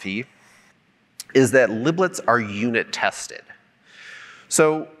philosophy is that liblets are unit tested.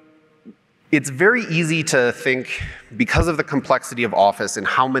 So it's very easy to think, because of the complexity of Office and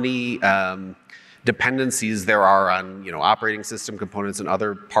how many dependencies there are on operating system components and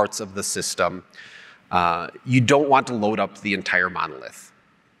other parts of the system, you don't want to load up the entire monolith.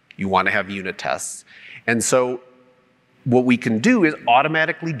 You want to have unit tests. And so what we can do is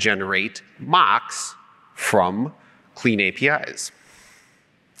automatically generate mocks from clean APIs.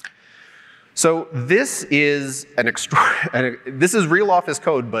 So this is this is real Office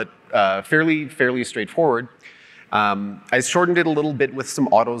code, but fairly straightforward. I shortened it a little bit with some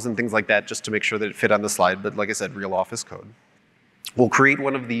autos and things like that just to make sure that it fit on the slide, but like I said, real Office code. We'll create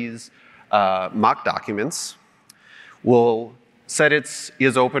one of these mock documents. We'll set its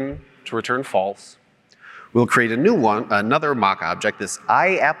isOpen to return false. We'll create a new one, another mock object, this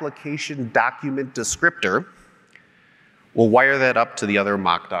iApplication document descriptor. We'll wire that up to the other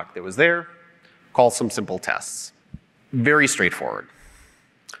mock doc that was there, call some simple tests. Very straightforward.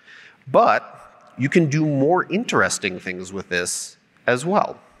 But you can do more interesting things with this as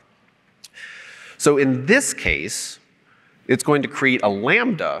well. So in this case, it's going to create a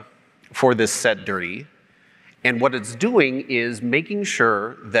lambda for this setDirty, and what it's doing is making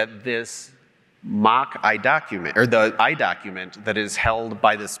sure that this mock iDocument, or the iDocument that is held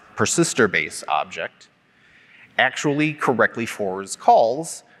by this persister base object, actually correctly forwards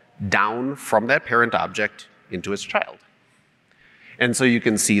calls down from that parent object into its child. And so you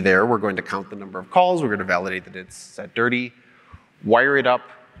can see there, we're going to count the number of calls, we're going to validate that it's setDirty, wire it up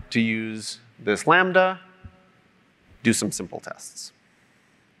to use this lambda, do some simple tests.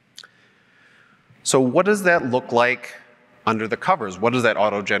 So what does that look like under the covers? What does that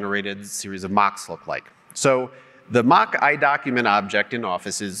auto-generated series of mocks look like? So the mock iDocument object in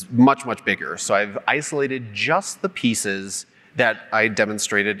Office is much, much bigger. So I've isolated just the pieces that I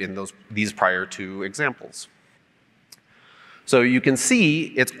demonstrated in these prior two examples. So you can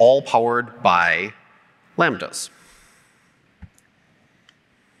see it's all powered by lambdas.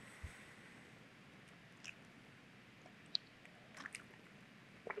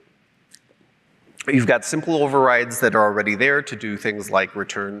 You've got simple overrides that are already there to do things like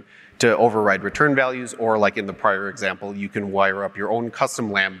to override return values, or like in the prior example, you can wire up your own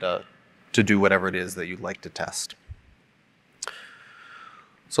custom lambda to do whatever it is that you'd like to test.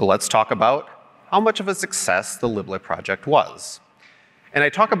 So let's talk about how much of a success the liblet project was. And I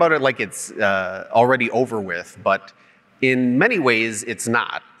talk about it like it's already over with, but in many ways it's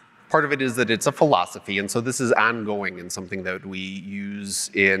not. Part of it is that it's a philosophy, and so this is ongoing and something that we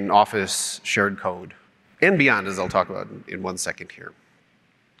use in Office shared code and beyond, as I'll talk about in 1 second here.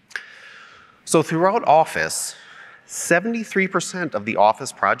 So throughout Office, 73% of the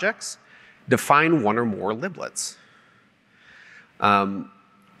Office projects define one or more liblets.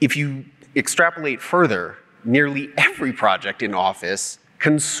 If you extrapolate further, nearly every project in Office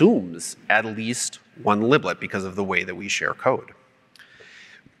consumes at least one liblet because of the way that we share code.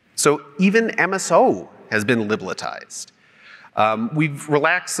 So even MSO has been libletized. We've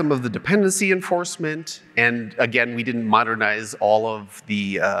relaxed some of the dependency enforcement, and again, we didn't modernize all of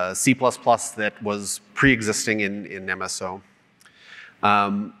the C++ that was pre-existing in MSO.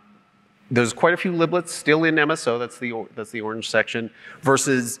 There's quite a few liblets still in MSO, that's the orange section,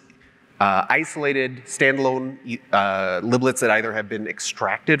 versus isolated standalone liblets that either have been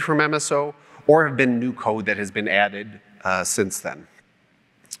extracted from MSO or have been new code that has been added since then.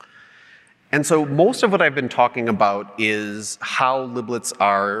 And so most of what I've been talking about is how liblets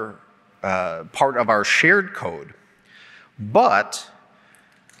are part of our shared code. But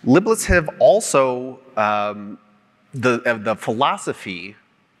liblets have also the philosophy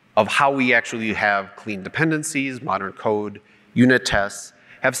of how we actually have clean dependencies, modern code, unit tests,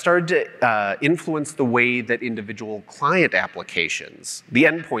 have started to influence the way that individual client applications, the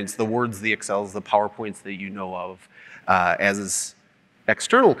endpoints, the Words, the Excels, the PowerPoints that you know of as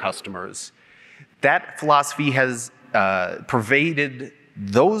external customers, that philosophy has pervaded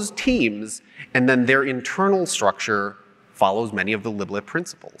those teams, and then their internal structure follows many of the liblet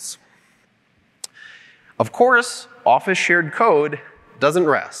principles. Of course, Office shared code doesn't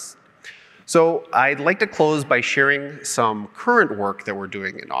rest. So I'd like to close by sharing some current work that we're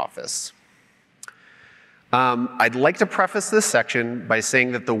doing in Office. I'd like to preface this section by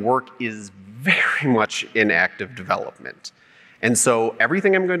saying that the work is very much in active development. And so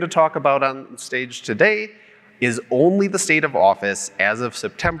everything I'm going to talk about on stage today is only the state of Office as of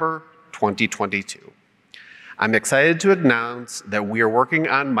September 2022. I'm excited to announce that we are working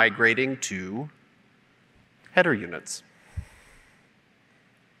on migrating to header units.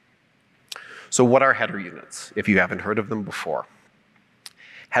 So what are header units, if you haven't heard of them before?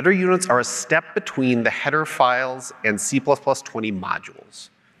 Header units are a step between the header files and C++ 20 modules.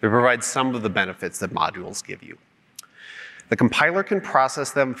 They provide some of the benefits that modules give you. The compiler can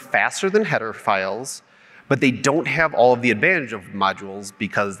process them faster than header files, but they don't have all of the advantage of modules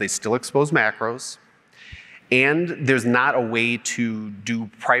because they still expose macros, and there's not a way to do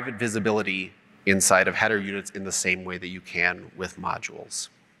private visibility inside of header units in the same way that you can with modules.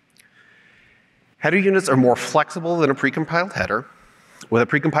 Header units are more flexible than a precompiled header. With a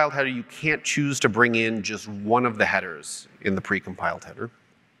precompiled header, you can't choose to bring in just one of the headers in the precompiled header.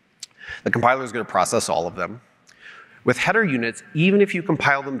 The compiler is going to process all of them. With header units, even if you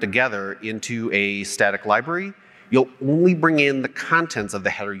compile them together into a static library, you'll only bring in the contents of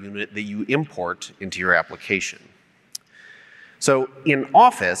the header unit that you import into your application. So in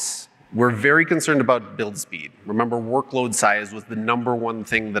Office, we're very concerned about build speed. Remember, workload size was the #1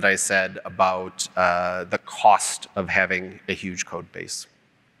 thing that I said about the cost of having a huge code base.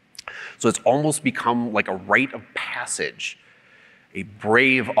 So it's almost become like a rite of passage. A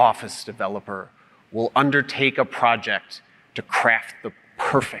brave Office developer will undertake a project to craft the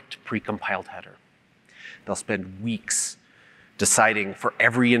perfect precompiled header. They'll spend weeks deciding for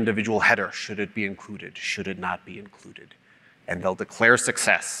every individual header, should it be included, should it not be included, and they'll declare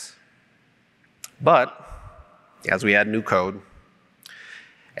success. But as we add new code,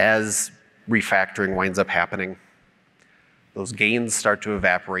 as refactoring winds up happening, those gains start to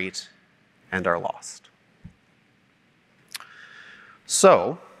evaporate and are lost.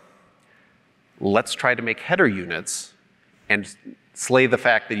 So let's try to make header units and slay the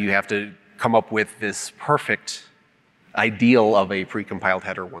fact that you have to come up with this perfect ideal of a precompiled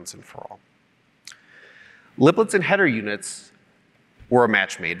header once and for all. Liblets and header units were a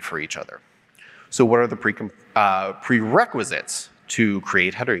match made for each other. So what are the prerequisites to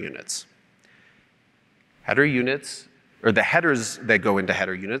create header units? Header units, or the headers that go into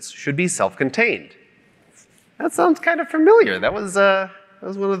header units, should be self-contained. That sounds kind of familiar. That was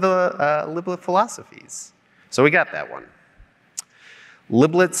one of the liblet philosophies. So we got that one.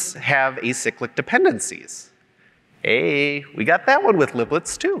 Liblets have acyclic dependencies. Hey, we got that one with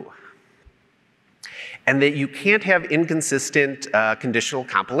liblets too. And that you can't have inconsistent conditional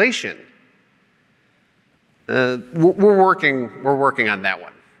compilation. We're working on that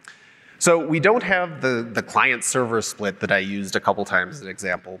one. So we don't have the client-server split that I used a couple times as an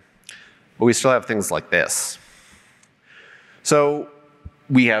example, but we still have things like this. So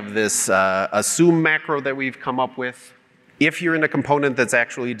we have this assume macro that we've come up with. If you're in a component that's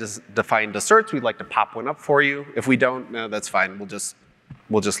actually defined asserts, we'd like to pop one up for you. If we don't, no, that's fine. We'll just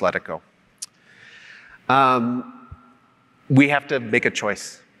let it go. We have to make a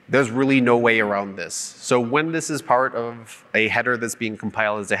choice. There's really no way around this. So when this is part of a header that's being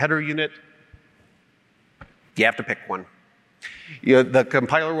compiled as a header unit, you have to pick one. The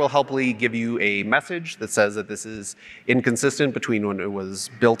compiler will helpfully give you a message that says that this is inconsistent between when it was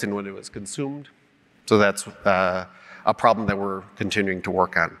built and when it was consumed. So that's a problem that we're continuing to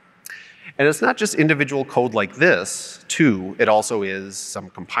work on. And it's not just individual code like this, too. It also is some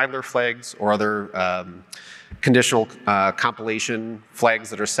compiler flags or other conditional compilation flags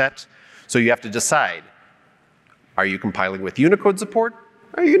that are set. So you have to decide, are you compiling with Unicode support?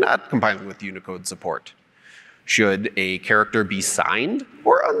 Or are you not compiling with Unicode support? Should a character be signed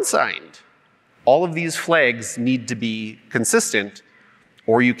or unsigned? All of these flags need to be consistent,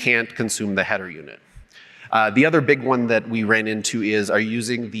 or you can't consume the header unit. The other big one that we ran into is, are you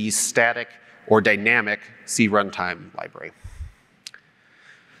using the static or dynamic C runtime library.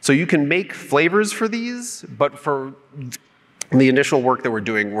 So you can make flavors for these, but for the initial work that we're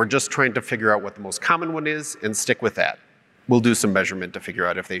doing, we're just trying to figure out what the most common one is and stick with that. We'll do some measurement to figure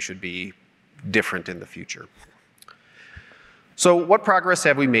out if they should be different in the future. So what progress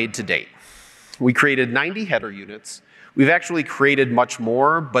have we made to date? We created 90 header units. We've actually created much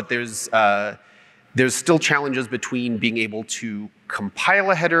more, but there's still challenges between being able to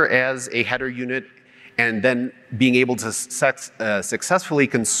compile a header as a header unit and then being able to successfully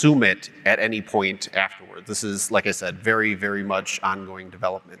consume it at any point afterward. This is, like I said, very, very much ongoing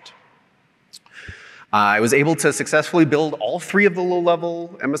development. I was able to successfully build all 3 of the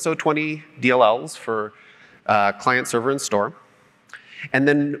low-level MSO20 DLLs for client, server, and store. And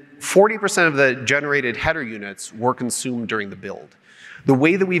then 40% of the generated header units were consumed during the build. The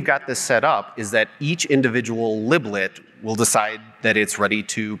way that we've got this set up is that each individual liblet will decide that it's ready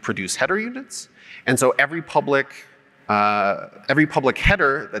to produce header units. And so every public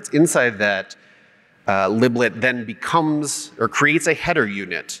header that's inside that liblet then becomes or creates a header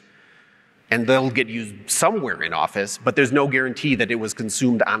unit. And they'll get used somewhere in Office, but there's no guarantee that it was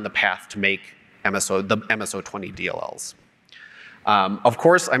consumed on the path to make the MSO20 DLLs. Of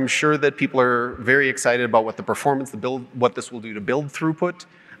course, I'm sure that people are very excited about what the performance, what this will do to build throughput.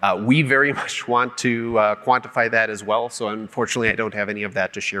 We very much want to quantify that as well, so unfortunately I don't have any of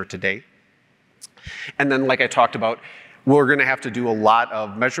that to share today. And then, like I talked about, we're gonna have to do a lot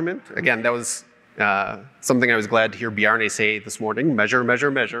of measurement. Again, that was something I was glad to hear Bjarne say this morning, measure,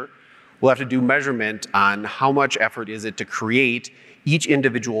 measure, measure. We'll have to do measurement on how much effort is it to create each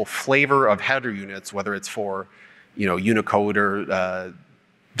individual flavor of header units, whether it's for Unicode or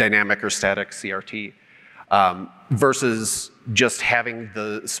dynamic or static CRT, versus just having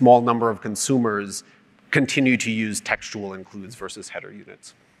the small number of consumers continue to use textual includes versus header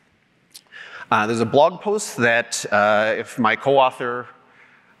units. There's a blog post that if my co-author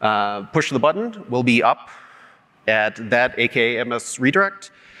push the button will be up at that aka MS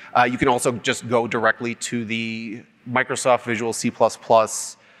redirect. You can also just go directly to the Microsoft Visual C++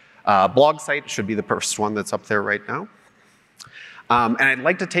 blog site. It should be the first one that's up there right now. And I'd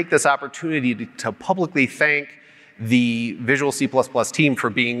like to take this opportunity to publicly thank the Visual C++ team for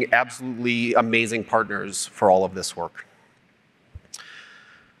being absolutely amazing partners for all of this work.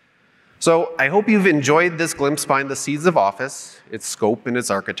 So I hope you've enjoyed this glimpse behind the scenes of Office, its scope and its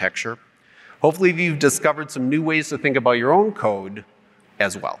architecture. Hopefully you've discovered some new ways to think about your own code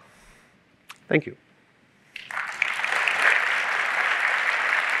as well. Thank you.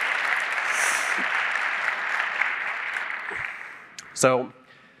 So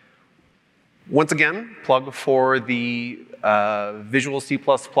once again, plug for the Visual C++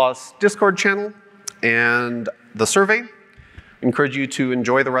 Discord channel and the survey. Encourage you to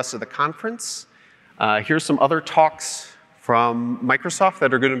enjoy the rest of the conference. Here's some other talks from Microsoft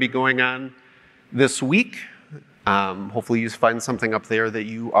that are going to be going on this week. Hopefully you find something up there that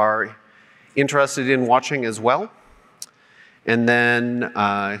you are interested in watching as well. And then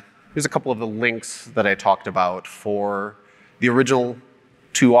here's a couple of the links that I talked about for the original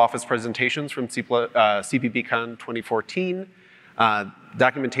 2 Office presentations from CppCon 2014,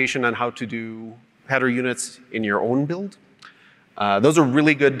 documentation on how to do header units in your own build. Those are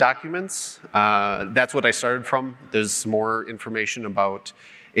really good documents. That's what I started from. There's more information about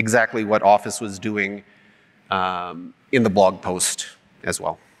exactly what Office was doing in the blog post as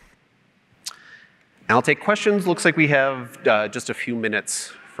well. And I'll take questions. Looks like we have just a few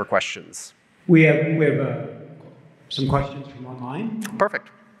minutes for questions. We have some questions from online. Perfect.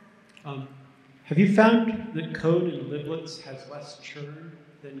 Have you found that code in liblets has less churn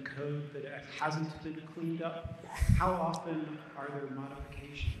than code that hasn't been cleaned up? How often are there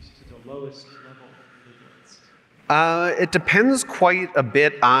modifications to the lowest level liblets? It depends quite a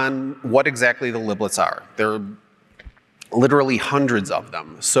bit on what exactly the liblets are. There are literally hundreds of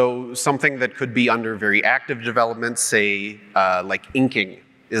them. So something that could be under very active development, say like inking,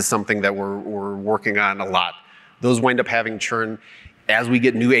 is something that we're working on a lot. Those wind up having churn as we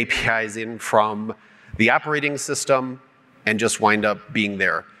get new APIs in from the operating system and just wind up being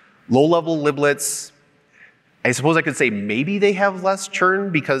there. Low-level liblets, I suppose I could say maybe they have less churn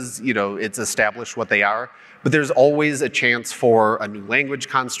because it's established what they are, but there's always a chance for a new language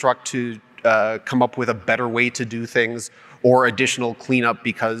construct to come up with a better way to do things or additional cleanup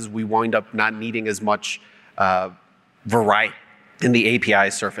because we wind up not needing as much variety in the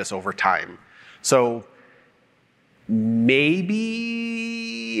API surface over time. So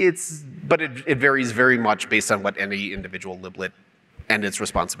maybe but it varies very much based on what any individual liblet and its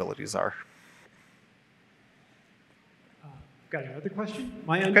responsibilities are. Got another question.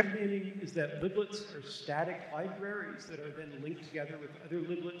 My understanding is that liblets are static libraries that are then linked together with other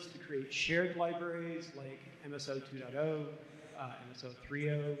liblets to create shared libraries like MSO 2.0, MSO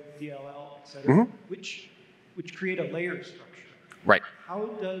 3.0, DLL, et cetera, which create a layer structure. Right. How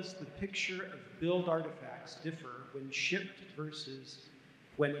does the picture of build artifacts differ when shipped versus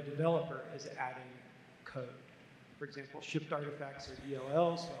when a developer is adding code? For example, shipped artifacts are DLLs,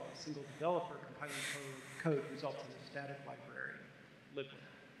 while a single developer compiling code results in a static library, liblet,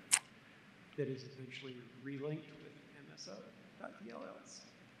 that is essentially relinked with MSO.DLLs.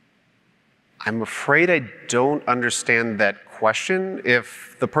 I'm afraid I don't understand that question.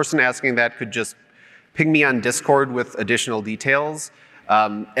 If the person asking that could just ping me on Discord with additional details.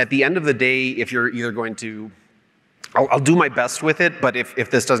 At the end of the day, if you're either going to, I'll do my best with it, but if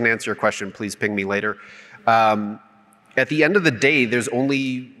this doesn't answer your question, please ping me later. At the end of the day, there's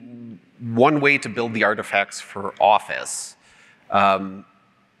only one way to build the artifacts for Office.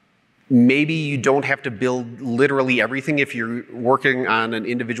 Maybe you don't have to build literally everything if you're working on an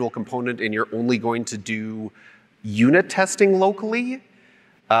individual component and you're only going to do unit testing locally.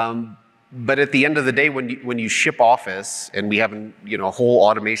 But at the end of the day, when you ship Office and we have a whole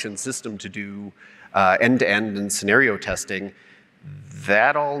automation system to do end-to-end and scenario testing,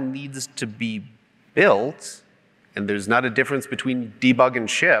 that all needs to be built, and there's not a difference between debug and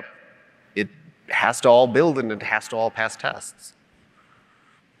ship. It has to all build and it has to all pass tests.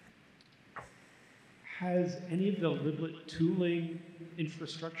 Has any of the liblet tooling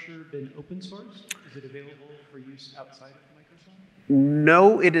infrastructure been open source? Is it available for use outside of Microsoft?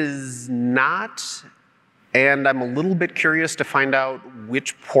 No, it is not. And I'm a little bit curious to find out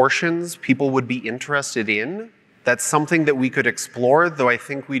which portions people would be interested in. That's something that we could explore, though I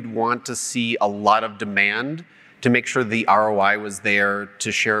think we'd want to see a lot of demand to make sure the ROI was there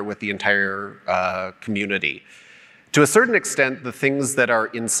to share it with the entire community. To a certain extent, the things that are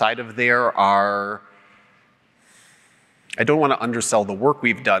inside of there are, I don't want to undersell the work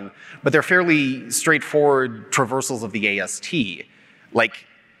we've done, but they're fairly straightforward traversals of the AST. Like,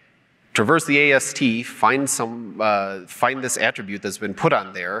 traverse the AST, find this attribute that's been put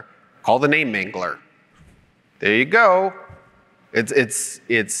on there, call the name mangler. There you go.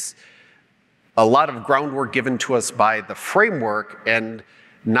 It's a lot of groundwork given to us by the framework and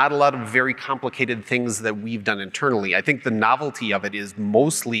not a lot of very complicated things that we've done internally. I think the novelty of it is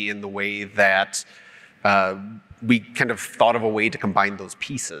mostly in the way that we kind of thought of a way to combine those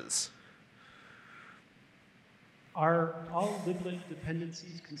pieces. Are all liblet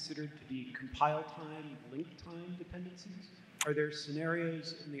dependencies considered to be compile time, link time dependencies? Are there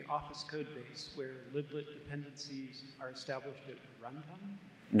scenarios in the Office code base where liblet dependencies are established at runtime?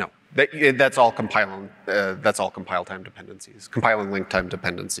 No, that's all compile time dependencies, compile and link time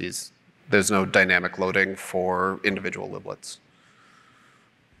dependencies. There's no dynamic loading for individual liblets.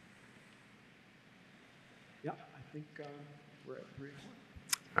 Yeah, I think we're at 3 o'clock.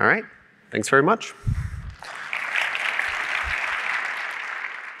 All right, thanks very much.